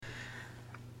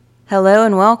Hello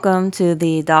and welcome to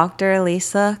the Dr.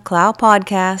 Lisa Clow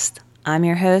podcast. I'm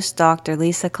your host, Dr.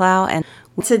 Lisa Clow, and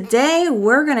today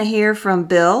we're going to hear from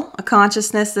Bill, a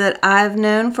consciousness that I've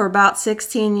known for about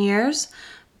 16 years.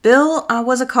 Bill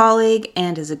was a colleague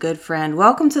and is a good friend.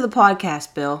 Welcome to the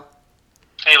podcast, Bill.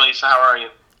 Hey, Lisa, how are you?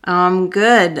 I'm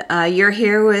good. You're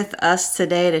here with us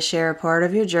today to share a part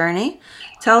of your journey.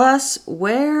 Tell us,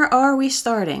 where are we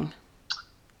starting?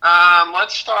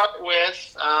 Let's start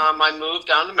with I moved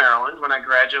down to Maryland when I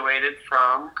graduated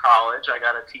from college. I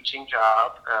got a teaching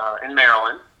job in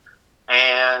Maryland,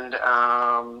 and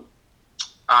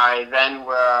I then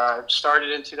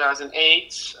started in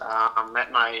 2008,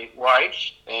 met my wife,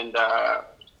 and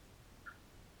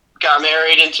got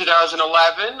married in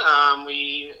 2011.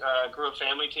 We grew a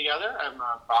family together. I'm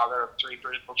a father of three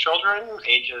beautiful children,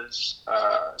 ages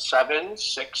 7,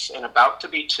 6, and about to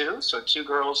be 2, so 2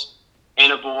 girls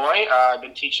and a boy. I've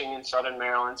been teaching in Southern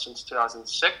Maryland since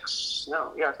 2006.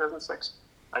 2006.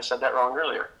 I said that wrong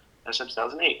earlier. I said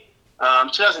 2008.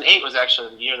 2008 was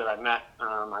actually the year that I met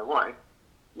my wife.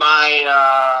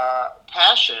 My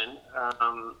passion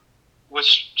was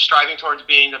striving towards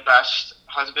being the best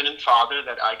husband and father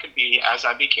that I could be as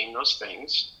I became those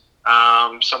things.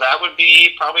 So that would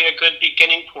be probably a good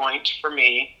beginning point for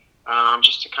me,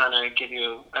 just to kind of give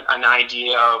you an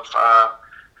idea of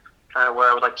kind of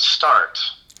where I would like to start.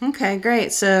 Okay,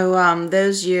 great. So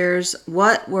those years,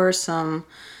 what were some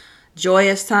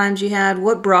joyous times you had?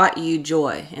 What brought you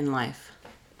joy in life?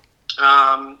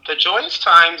 The joyous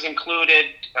times included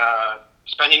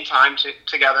spending time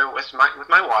together with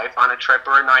my wife on a trip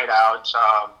or a night out,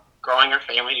 growing our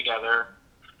family together,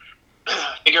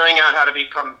 figuring out how to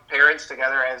become parents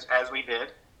together as we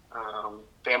did,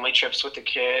 family trips with the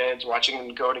kids, watching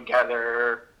them go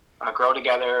together, grow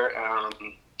together,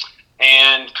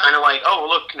 and kind of like, oh,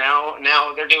 look,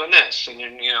 now they're doing this, and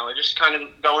they're just kind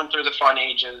of going through the fun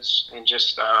ages and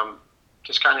just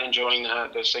kind of enjoying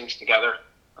those things together.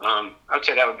 I would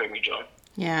say that would bring me joy.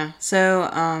 Yeah.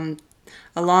 So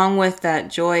along with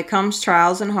that joy comes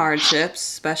trials and hardships,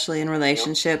 especially in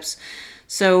relationships. Yep.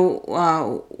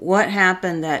 So what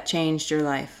happened that changed your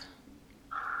life?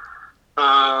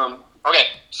 Okay.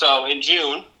 So in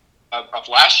June of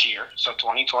last year, so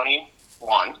 2021,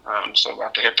 so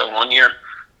about to hit the 1-year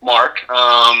mark,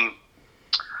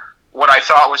 what I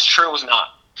thought was true was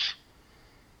not.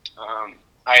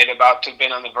 I had about to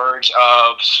been on the verge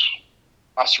of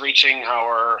us reaching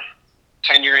our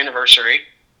 10-year anniversary,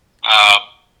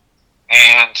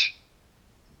 and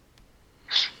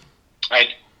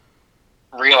I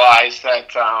realized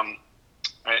that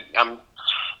I'm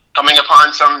coming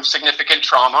upon some significant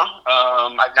trauma.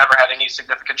 I've never had any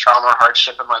significant trauma or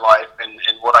hardship in my life, and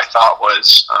what I thought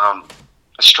was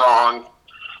a strong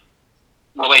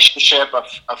relationship,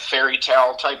 a fairy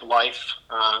tale type life,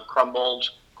 crumbled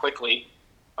quickly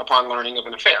upon learning of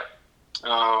an affair.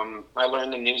 I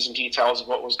learned the news and details of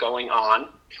what was going on,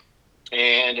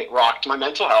 and it rocked my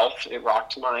mental health. It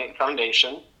rocked my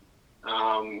foundation.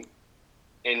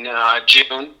 In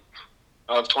June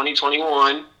of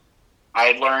 2021, I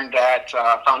had learned that,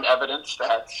 found evidence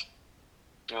that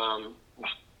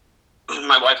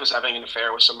my wife was having an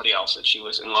affair with somebody else, that she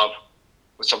was in love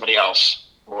with somebody else,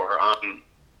 or I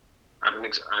don't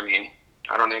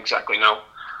exactly know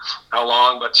how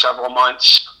long, but several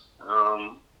months.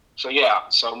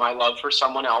 So my love for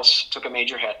someone else took a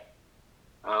major hit.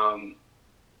 I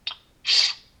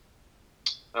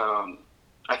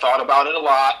thought about it a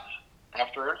lot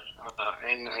after,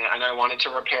 and I wanted to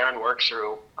repair and work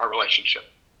through our relationship.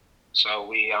 So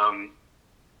we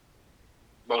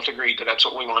both agreed that that's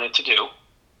what we wanted to do.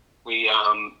 We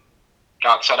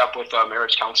got set up with a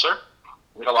marriage counselor.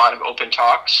 We had a lot of open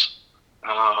talks.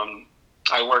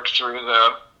 I worked through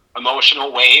the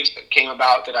emotional waves that came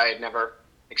about that I had never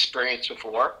experienced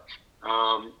before.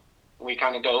 We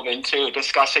kind of dove into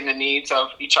discussing the needs of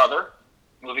each other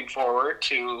moving forward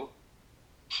to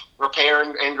repair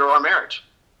and grow our marriage.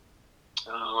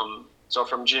 So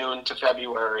from June to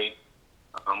February,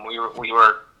 we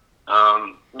were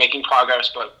making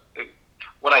progress, but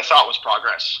what I thought was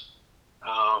progress.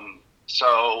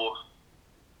 So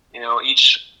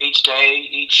each day,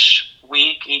 each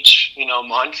week, each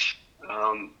month,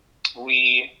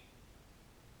 we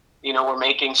were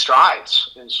making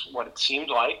strides, is what it seemed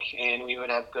like, and we would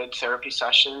have good therapy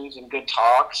sessions and good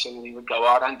talks, and we would go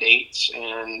out on dates,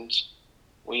 and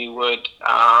we would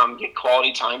get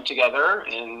quality time together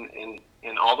and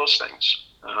all those things.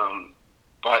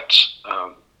 But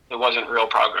it wasn't real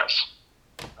progress.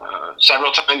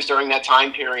 Several times during that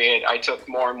time period, I took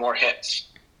more and more hits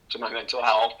to my mental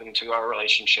health and to our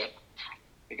relationship.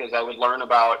 because I would learn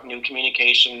about new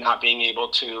communication, not being able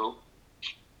to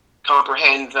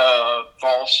comprehend the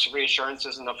false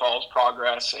reassurances and the false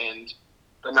progress. And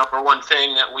the number one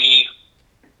thing that we,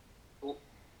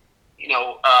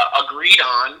 agreed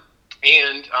on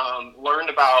and learned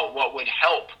about what would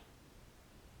help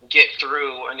get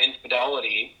through an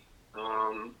infidelity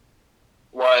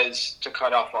was to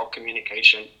cut off all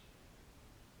communication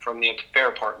from the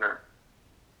affair partner.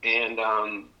 And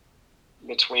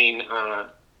between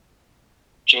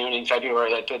June and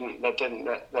February,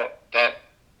 that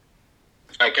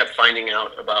I kept finding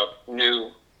out about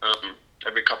new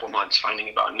every couple months, finding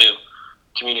about new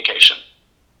communication.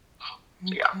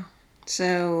 So, yeah.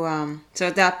 So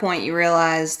at that point, you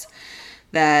realized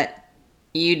that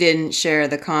you didn't share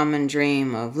the common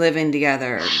dream of living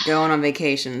together, going on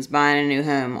vacations, buying a new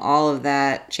home. All of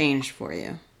that changed for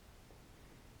you.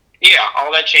 Yeah,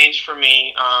 all that changed for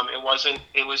me.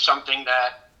 It was something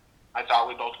that I thought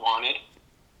we both wanted.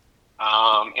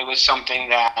 It was something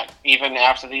that even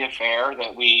after the affair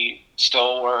that we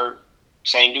still were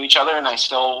saying to each other, and I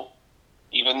still,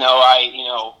 even though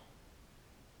I,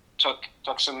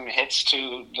 took some hits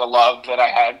to the love that I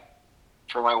had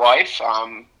for my wife,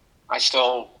 I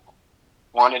still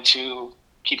wanted to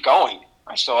keep going.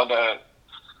 I still had a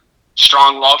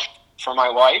strong love for my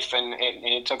wife, and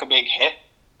it took a big hit.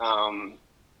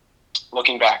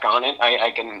 Looking back on it,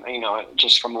 I can,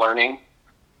 just from learning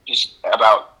just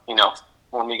about,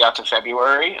 when we got to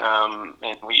February,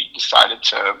 and we decided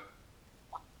to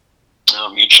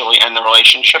mutually end the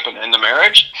relationship and end the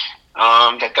marriage,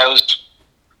 that those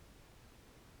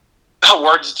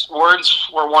words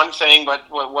were one thing, but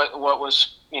what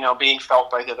was, being felt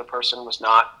by the other person was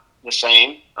not the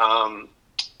same.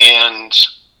 And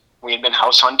we had been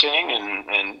house hunting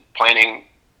and planning,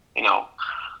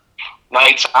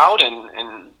 nights out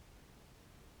and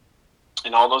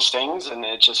all those things, and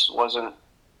it just wasn't.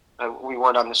 We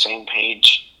weren't on the same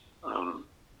page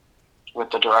with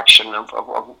the direction of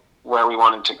where we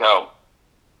wanted to go.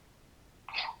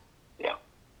 Yeah.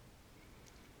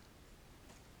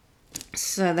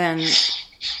 So then,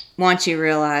 once you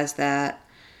realized that,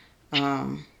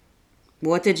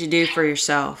 what did you do for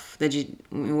yourself?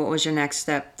 What was your next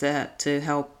step to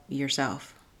help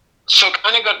yourself? So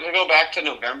kind of go back to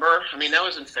November. I mean, that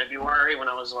was in February when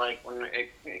when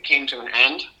it came to an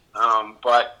end.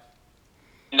 But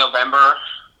in November,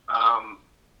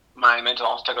 my mental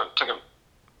health took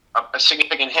a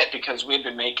significant hit because we had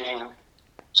been making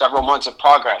several months of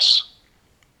progress,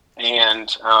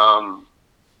 and I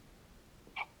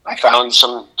found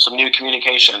some new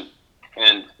communication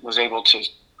and was able to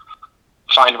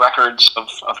find records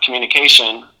of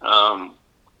communication.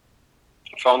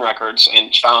 Phone records,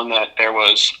 and found that there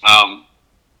was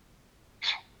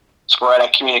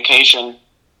sporadic communication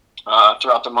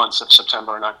throughout the months of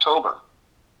September and October.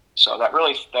 So that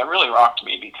really rocked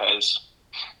me because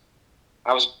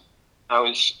I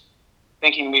was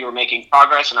thinking we were making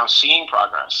progress, and I was seeing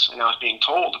progress, and I was being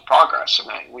told of progress,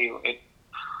 and we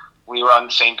were on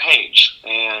the same page.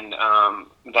 And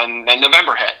then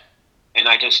November hit, and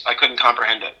I couldn't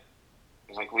comprehend it.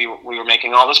 Like we were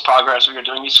making all this progress, we were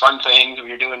doing these fun things, we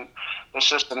were doing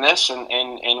this and this,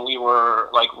 and we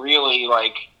were really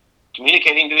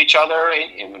communicating to each other,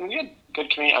 and we had good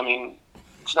communication. I mean,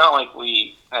 it's not like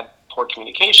we had poor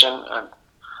communication.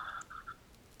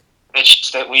 It's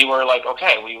just that we were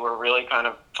okay, we were really kind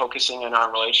of focusing on our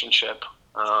relationship,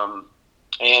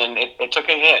 and it took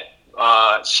a hit,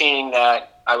 seeing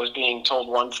that I was being told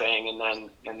one thing and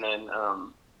then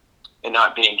and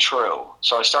not being true.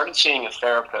 So I started seeing a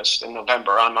therapist in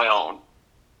November on my own,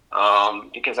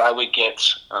 because I would get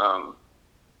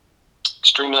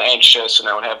extremely anxious, and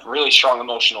I would have really strong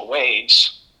emotional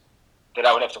waves that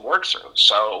I would have to work through.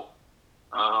 So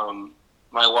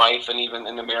my wife and even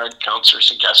the marriage counselor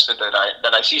suggested that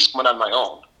I see someone on my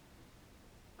own.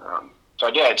 So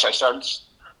I did. So I started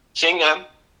seeing them.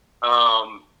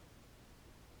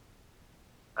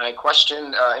 I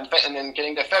questioned, and then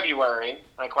getting to February,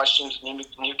 I questioned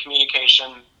new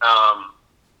communication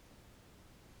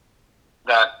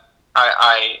that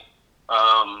I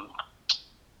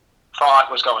thought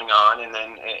was going on, and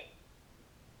then it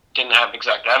didn't have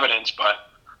exact evidence,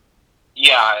 but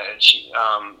yeah, she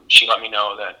let me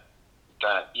know that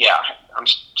yeah, I'm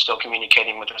still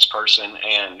communicating with this person,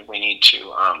 and we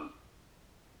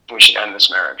should end this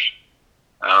marriage.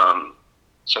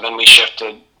 So then we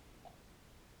shifted.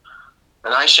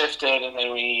 And I shifted, and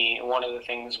then one of the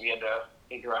things we had to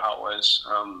figure out was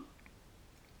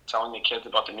telling the kids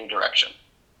about the new direction.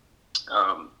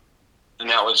 And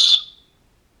that was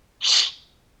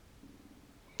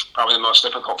probably the most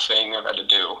difficult thing I've had to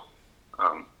do.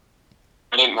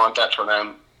 I didn't want that for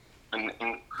them, and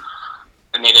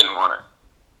they didn't want it.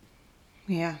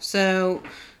 Yeah. So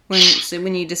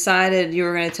when you decided you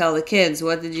were going to tell the kids,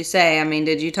 what did you say? I mean,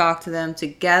 did you talk to them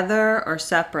together or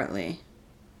separately?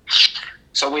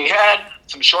 So we had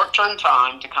some short-term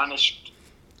time to kind of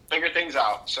figure things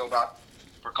out. So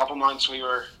for a couple months, we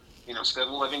were,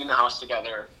 still living in the house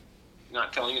together,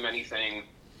 not telling them anything,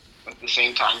 but at the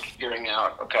same time figuring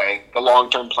out, okay, the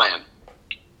long-term plan.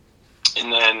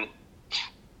 And then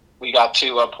we got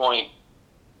to a point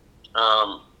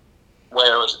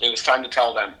where it was time to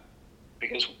tell them,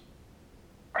 because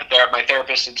my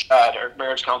therapist had said, or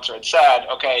marriage counselor had said,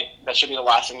 okay, that should be the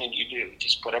last thing that you do.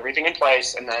 Just put everything in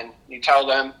place, and then you tell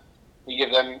them, you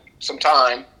give them some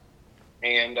time,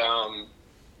 and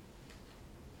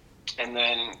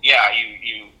then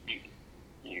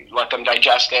you let them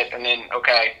digest it, and then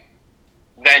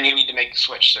then you need to make the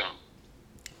switch soon.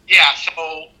 Yeah,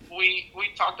 so we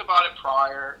talked about it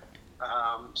prior.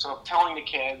 So telling the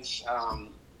kids,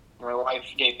 my wife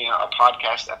gave me a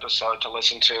podcast episode to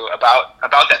listen to about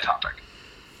that topic,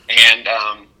 and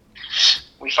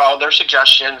we followed their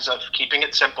suggestions of keeping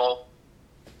it simple,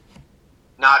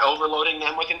 not overloading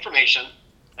them with information,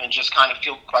 and just kind of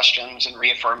field questions and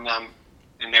reaffirm them,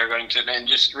 and they're going to then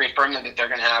just reaffirm them that they're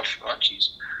going to have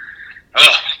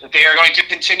that they are going to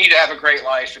continue to have a great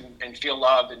life and feel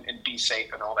loved and be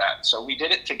safe and all that. So we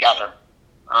did it together.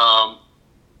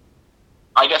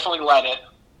 I definitely led it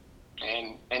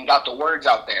and got the words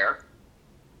out there,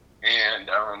 and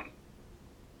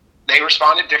they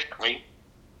responded differently.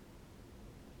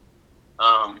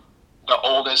 The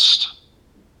oldest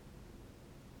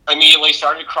immediately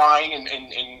started crying and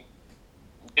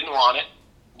didn't want it,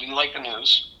 didn't like the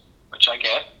news, which I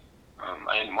get.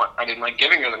 I didn't like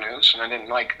giving her the news, and I didn't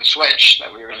like the switch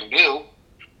that we were going to do.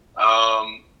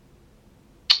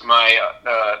 My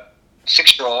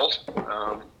 6-year-old,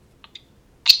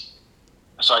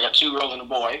 so I got 2 girls and a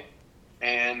boy,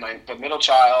 and the middle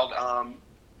child,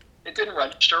 it didn't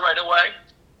register right away.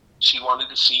 She wanted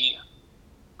to see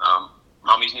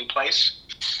mommy's new place,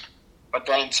 but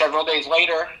then several days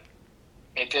later,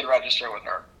 it did register with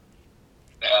her.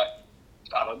 That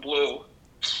out of the blue,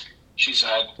 she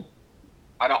said,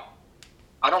 I don't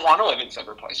want to live in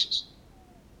separate places.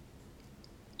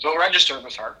 So it registered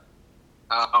with her.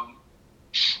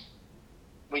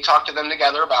 We talked to them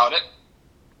together about it.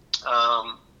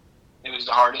 It was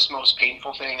the hardest, most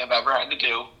painful thing I've ever had to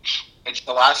do. It's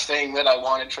the last thing that I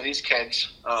wanted for these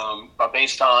kids, but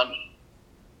based on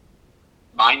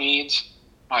my needs,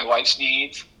 my wife's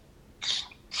needs,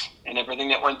 and everything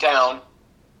that went down,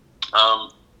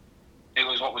 it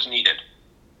was what was needed.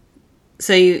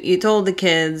 So you told the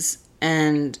kids,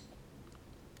 and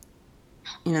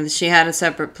she had a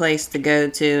separate place to go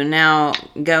to. Now,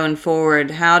 going forward,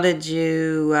 how did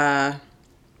you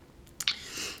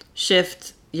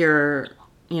shift your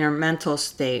mental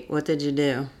state? What did you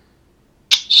do?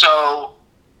 So,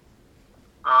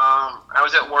 I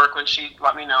was at work when she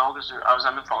let me know, because I was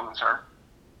on the phone with her,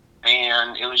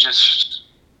 and it was just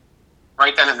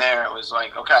right then and there. It was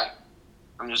like, okay,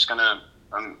 I'm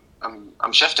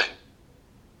shifting.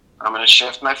 I'm going to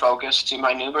shift my focus to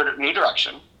my new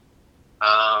direction,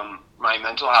 my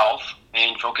mental health,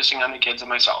 and focusing on the kids and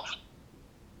myself.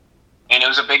 And it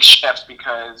was a big shift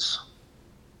because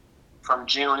from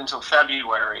June until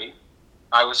February,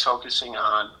 I was focusing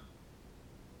on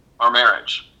our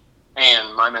marriage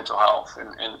and my mental health and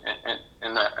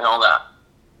all that.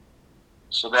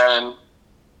 So then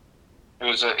it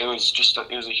was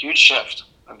a huge shift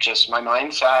of just my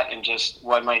mindset and just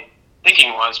what my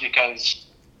thinking was, because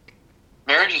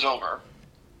marriage is over.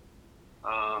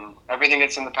 Everything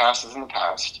that's in the past is in the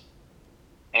past,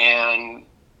 and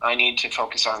I need to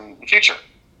focus on the future.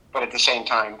 But at the same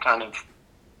time, kind of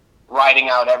writing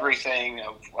out everything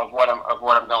of what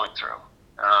I'm going through.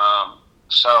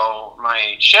 So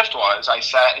my shift was I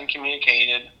sat and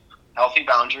communicated healthy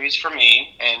boundaries for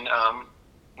me and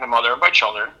the mother of my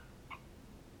children.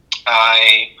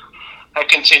 I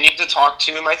continued to talk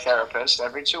to my therapist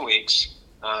every 2 weeks.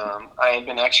 I had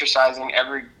been exercising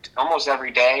almost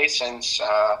every day since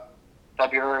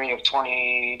February of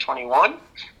 2021,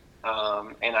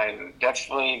 and I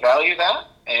definitely value that,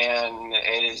 and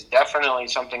it is definitely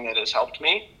something that has helped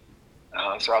me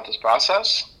throughout this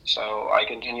process. So I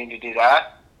continue to do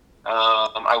that.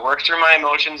 I work through my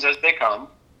emotions as they come,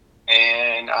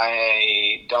 and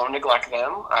I don't neglect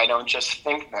them. I don't just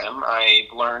think them.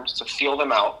 I've learned to feel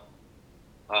them out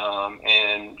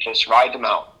and just ride them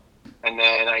out. And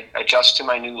then I adjust to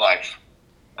my new life.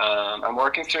 I'm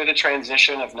working through the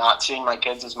transition of not seeing my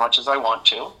kids as much as I want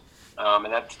to,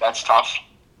 and that's tough.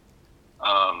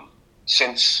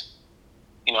 Since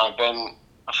I've been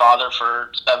a father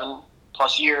for 7+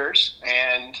 years,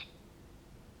 and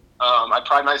I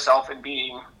pride myself in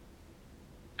being an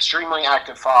extremely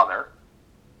active father.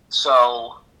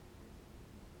 So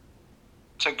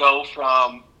to go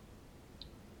from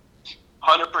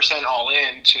 100% all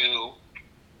in to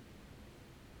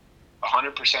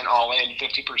 100% all in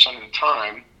 50% of the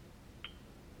time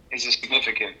is a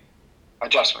significant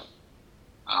adjustment.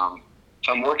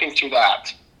 So I'm working through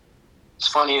that. It's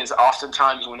funny is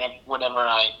oftentimes whenever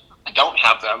I don't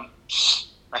have them,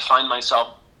 I find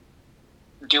myself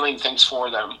doing things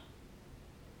for them.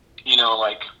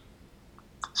 Like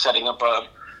setting up a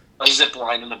zip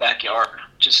line in the backyard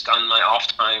just on my off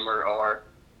time, or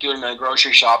doing my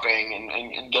grocery shopping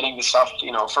and getting the stuff,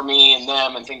 for me and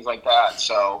them and things like that.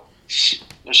 So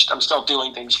I'm still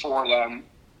doing things for them.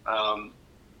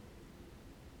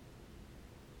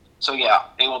 So yeah,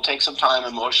 it will take some time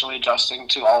emotionally adjusting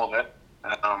to all of it.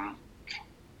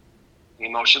 The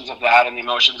emotions of that and the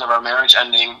emotions of our marriage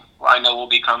ending, I know will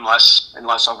become less and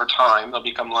less over time. They'll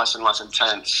become less and less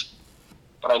intense.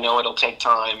 But I know it'll take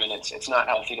time, and it's not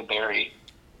healthy to bury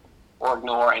or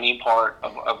ignore any part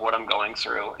of what I'm going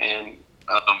through. And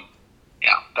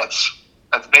that's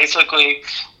basically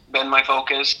been my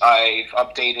focus. I've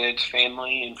updated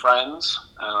family and friends,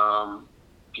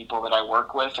 people that I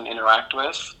work with and interact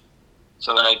with,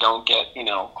 so that I don't get,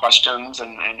 questions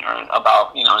and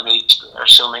about, they're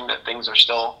assuming that things are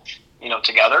still,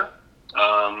 together.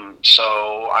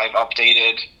 So I've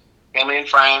updated family and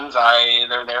friends.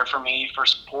 They're there for me for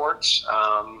supports.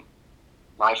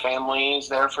 My family is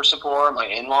there for support. My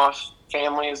in-law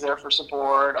family is there for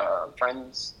support.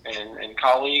 Friends and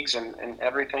colleagues and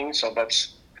everything. So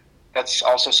that's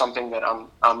also something that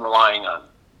I'm relying on.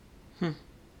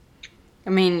 I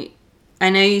mean, I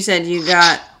know you said you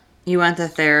went to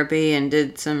therapy and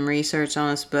did some research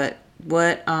on this, but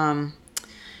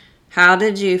how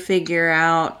did you figure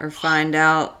out or find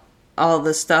out all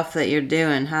the stuff that you're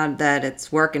doing, that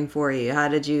it's working for you?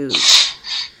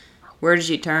 Where did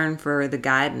you turn for the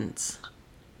guidance?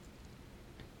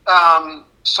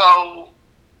 So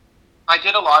I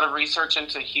did a lot of research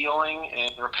into healing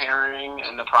and repairing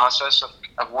and the process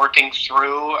of working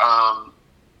through, of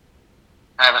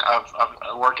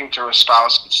working through a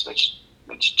spouse that's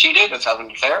cheated, that's having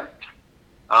an affair.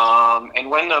 And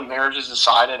when the marriage is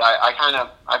decided,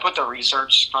 I put the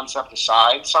research concept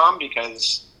aside some,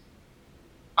 because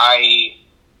I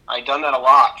done that a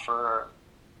lot for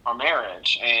our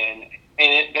marriage, and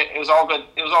it was all good.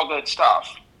 It was all good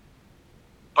stuff.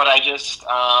 But I just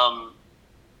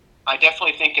I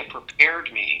definitely think it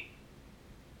prepared me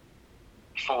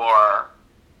for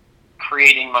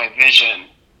creating my vision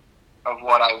of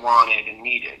what I wanted and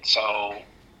needed. So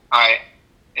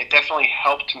it definitely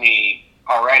helped me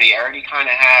already. I already kind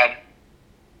of had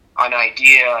an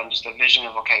idea and just a vision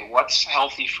of, okay, what's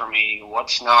healthy for me?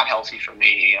 What's not healthy for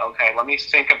me? Okay, let me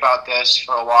think about this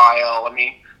for a while. Let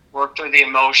me work through the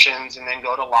emotions and then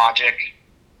go to logic.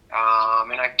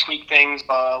 And I tweak things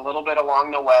a little bit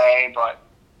along the way, but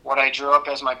what I drew up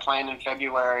as my plan in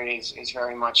February is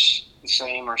very much the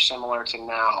same or similar to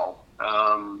now.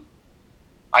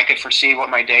 I could foresee what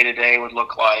my day-to-day would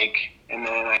look like, and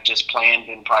then I just planned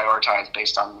and prioritized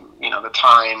based on, the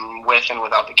time with and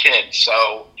without the kids.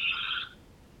 So,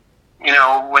 when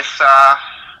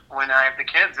I have the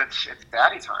kids, it's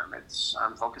daddy time.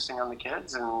 I'm focusing on the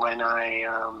kids, and when I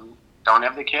don't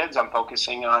have the kids, I'm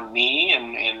focusing on me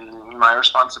and my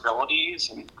responsibilities,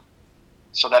 and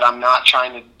so that I'm not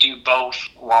trying to do both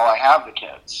while I have the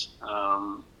kids.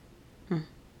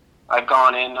 I've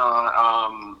gone in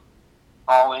on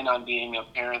all in on being a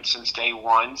parent since day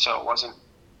one, so it wasn't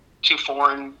too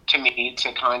foreign to me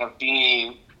to kind of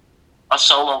being a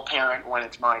solo parent when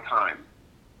it's my time.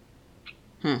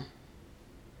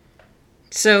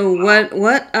 So what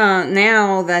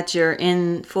now that you're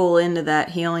into that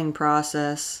healing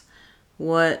process,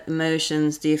 what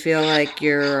emotions do you feel like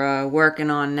you're working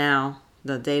on now,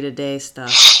 the day-to-day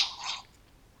stuff?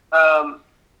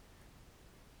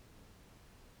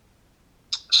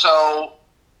 So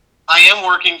I am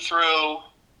working through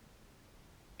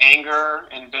anger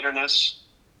and bitterness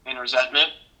and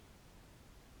resentment.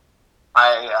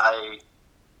 I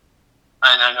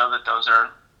know that those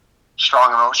are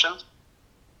strong emotions,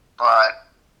 but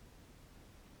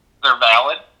they're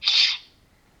valid.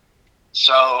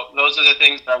 So those are the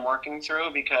things that I'm working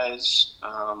through, because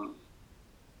I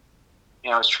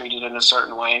was treated in a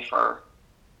certain way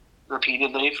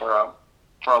repeatedly for a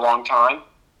long time.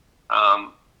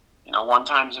 One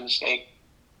time's a mistake,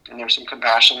 and there's some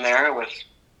compassion there with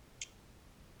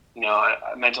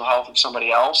mental health of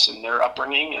somebody else and their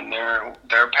upbringing and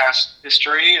their past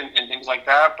history and things like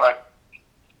that. But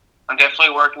I'm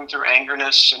definitely working through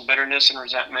angerness and bitterness and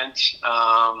resentment.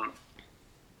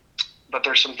 But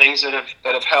there's some things that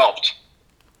have helped,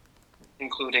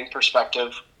 including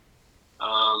perspective,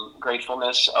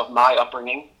 gratefulness of my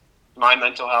upbringing, my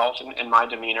mental health, and my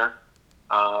demeanor.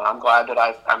 I'm glad that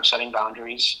I'm setting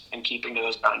boundaries and keeping to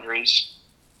those boundaries.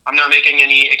 I'm not making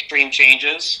any extreme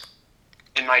changes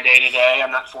in my day-to-day.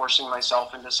 I'm not forcing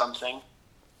myself into something.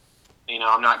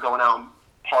 I'm not going out and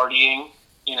partying,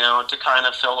 to kind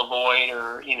of fill a void,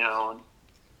 or,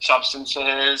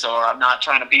 substances, or I'm not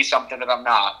trying to be something that I'm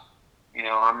not.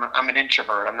 I'm an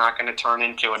introvert. I'm not going to turn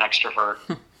into an extrovert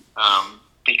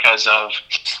because of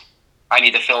I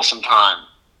need to fill some time.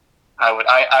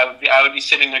 I would be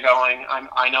sitting there going,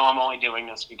 I know I'm only doing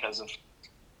this because of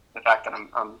the fact that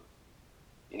I'm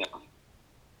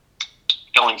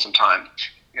filling some time.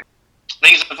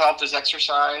 Things that have helped is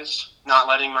exercise, not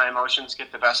letting my emotions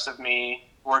get the best of me,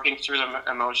 working through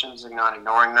the emotions and not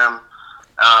ignoring them.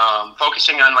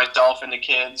 Focusing on myself and the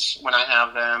kids when I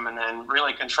have them, and then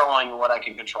really controlling what I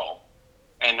can control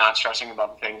and not stressing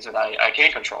about the things that I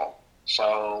can't control.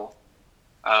 So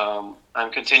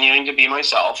I'm continuing to be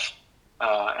myself,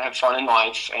 have fun in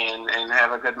life, and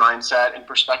have a good mindset and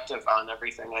perspective on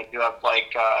everything. I do have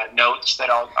notes that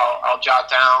I'll jot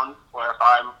down, where if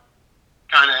I'm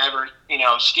kind of ever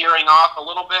steering off a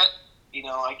little bit,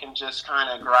 I can just kind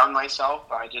of ground myself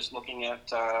by just looking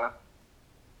at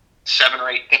 7 or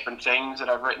 8 different things that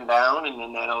I've written down, and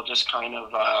then that'll just kind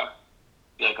of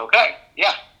be like, okay,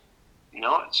 yeah,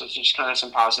 so it's just kind of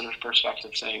some positive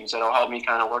perspective things that'll help me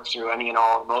kind of work through any and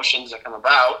all emotions that come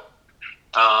about,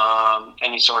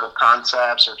 any sort of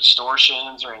concepts or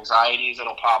distortions or anxieties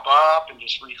that'll pop up, and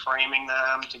just reframing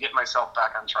them to get myself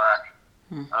back on track.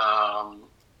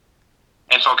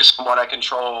 And focus on what I can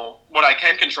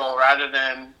control, rather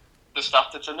than the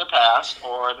stuff that's in the past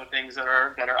or the things that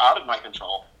are out of my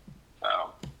control.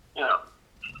 So,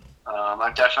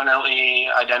 I've definitely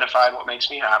identified what makes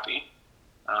me happy,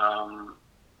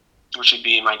 which would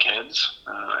be my kids,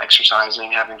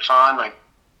 exercising, having fun, my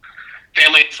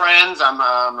family and friends. I'm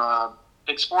a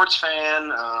big sports fan,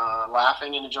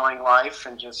 laughing and enjoying life,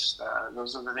 and just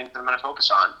those are the things that I'm going to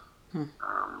focus on.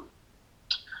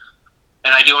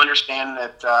 And I do understand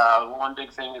that one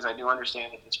big thing is I do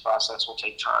understand that this process will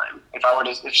take time.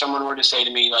 If someone were to say to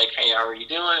me like, "Hey, how are you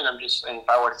doing?" and if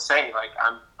I were to say like,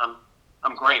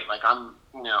 "I'm great," like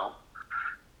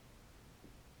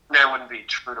that wouldn't be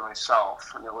true to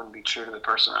myself, and it wouldn't be true to the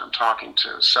person I'm talking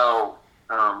to. So,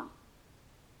 I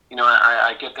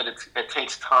get that it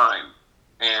takes time,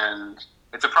 and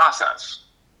it's a process.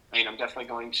 I'm definitely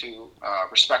going to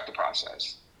respect the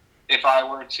process. If I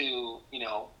were to,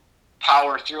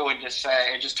 power through and just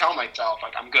tell myself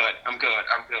like I'm good,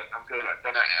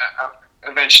 then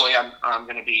eventually I'm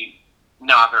going to be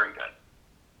not very good.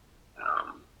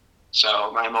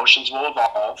 So my emotions will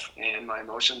evolve, and my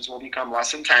emotions will become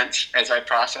less intense as I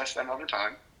process them over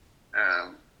time.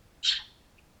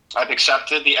 I've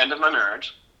accepted the end of my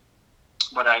marriage,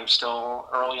 but I'm still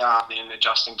early on in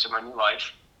adjusting to my new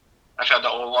life. I've had the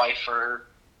old life for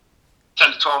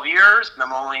 10 to 12 years, and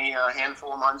I'm only a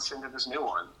handful of months into this new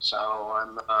one. So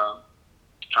I'm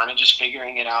kind of just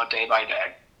figuring it out day by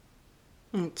day.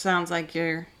 It sounds like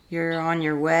you're on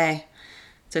your way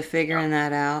to figuring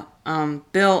that out.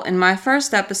 Bill, in my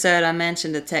first episode, I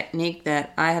mentioned a technique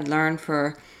that I had learned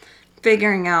for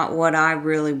figuring out what I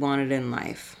really wanted in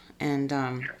life. And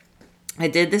I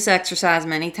did this exercise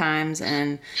many times,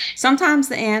 and sometimes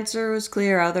the answer was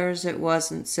clear, others it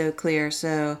wasn't so clear.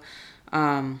 So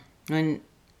when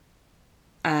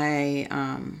I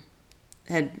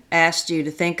had asked you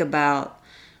to think about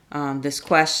this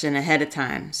question ahead of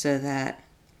time so that,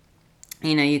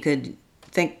 you could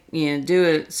think, do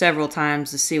it several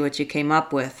times to see what you came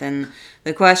up with. And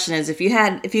the question is, if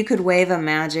you could wave a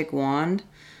magic wand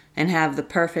and have the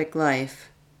perfect life,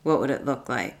 what would it look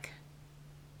like?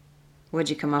 What'd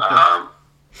you come up with?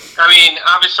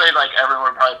 Obviously, everyone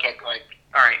would probably pick, all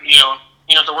right, you don't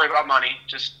have to worry about money.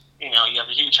 Just, you have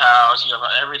a huge house, you have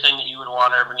everything that you would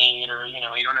want or ever need, or, you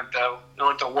don't have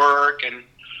to work and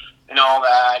all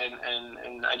that.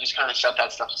 And I just kind of set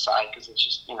that stuff aside because it's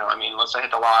just, unless I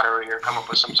hit the lottery or come up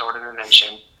with some sort of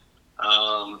invention,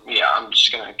 I'm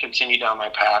just going to continue down my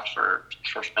path for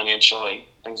financially,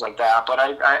 things like that. But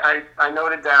I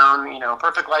noted down,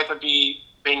 perfect life would be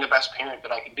being the best parent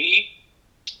that I could be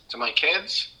to my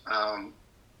kids,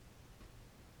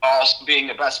 also being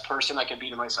the best person I could be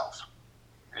to myself.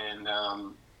 And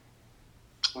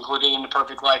including in the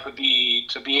perfect life would be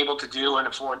to be able to do and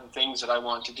afford the things that I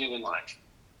want to do in life.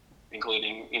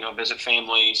 including, visit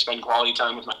family, spend quality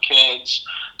time with my kids,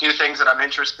 do things that I'm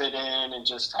interested in, and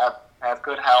just have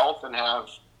good health and have,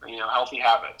 healthy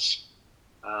habits.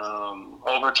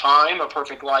 Over time, a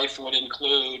perfect life would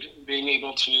include being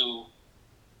able to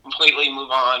completely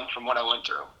move on from what I went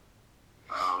through.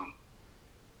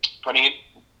 Putting it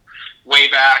way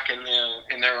back in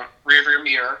the rearview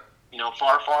mirror,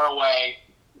 far, far away.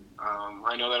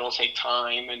 I know that'll take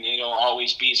time, and it'll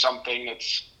always be something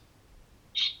that's,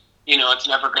 it's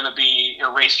never going to be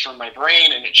erased from my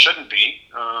brain, and it shouldn't be.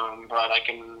 But I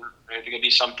think it'd be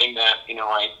something that,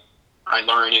 I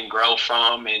learn and grow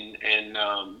from, and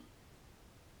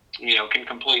can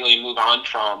completely move on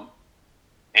from,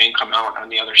 and come out on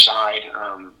the other side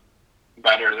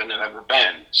better than I've ever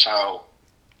been. So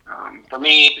for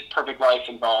me, perfect life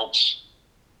involves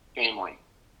family,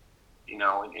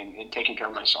 and taking care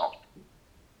of myself.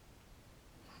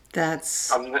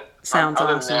 Sounds awesome.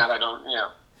 Other than that, I don't.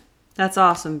 That's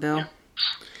awesome, Bill.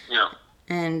 Yeah.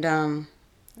 And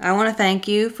I want to thank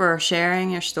you for sharing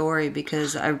your story,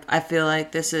 because I feel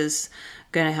like this is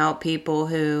going to help people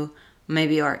who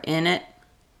maybe are in it,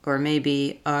 or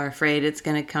maybe are afraid it's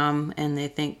going to come and they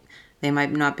think they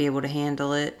might not be able to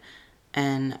handle it.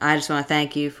 And I just want to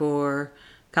thank you for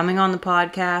coming on the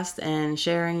podcast and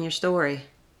sharing your story.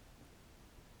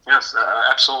 Yes,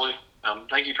 absolutely.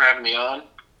 Thank you for having me on.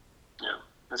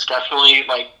 It's definitely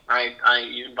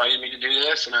you invited me to do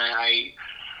this, and I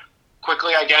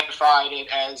quickly identified it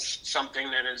as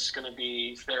something that is going to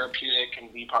be therapeutic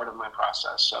and be part of my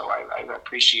process. So I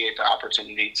appreciate the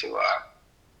opportunity to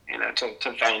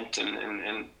to vent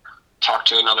and talk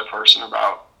to another person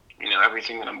about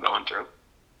everything that I'm going through.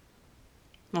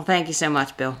 Well, thank you so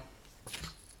much, Bill.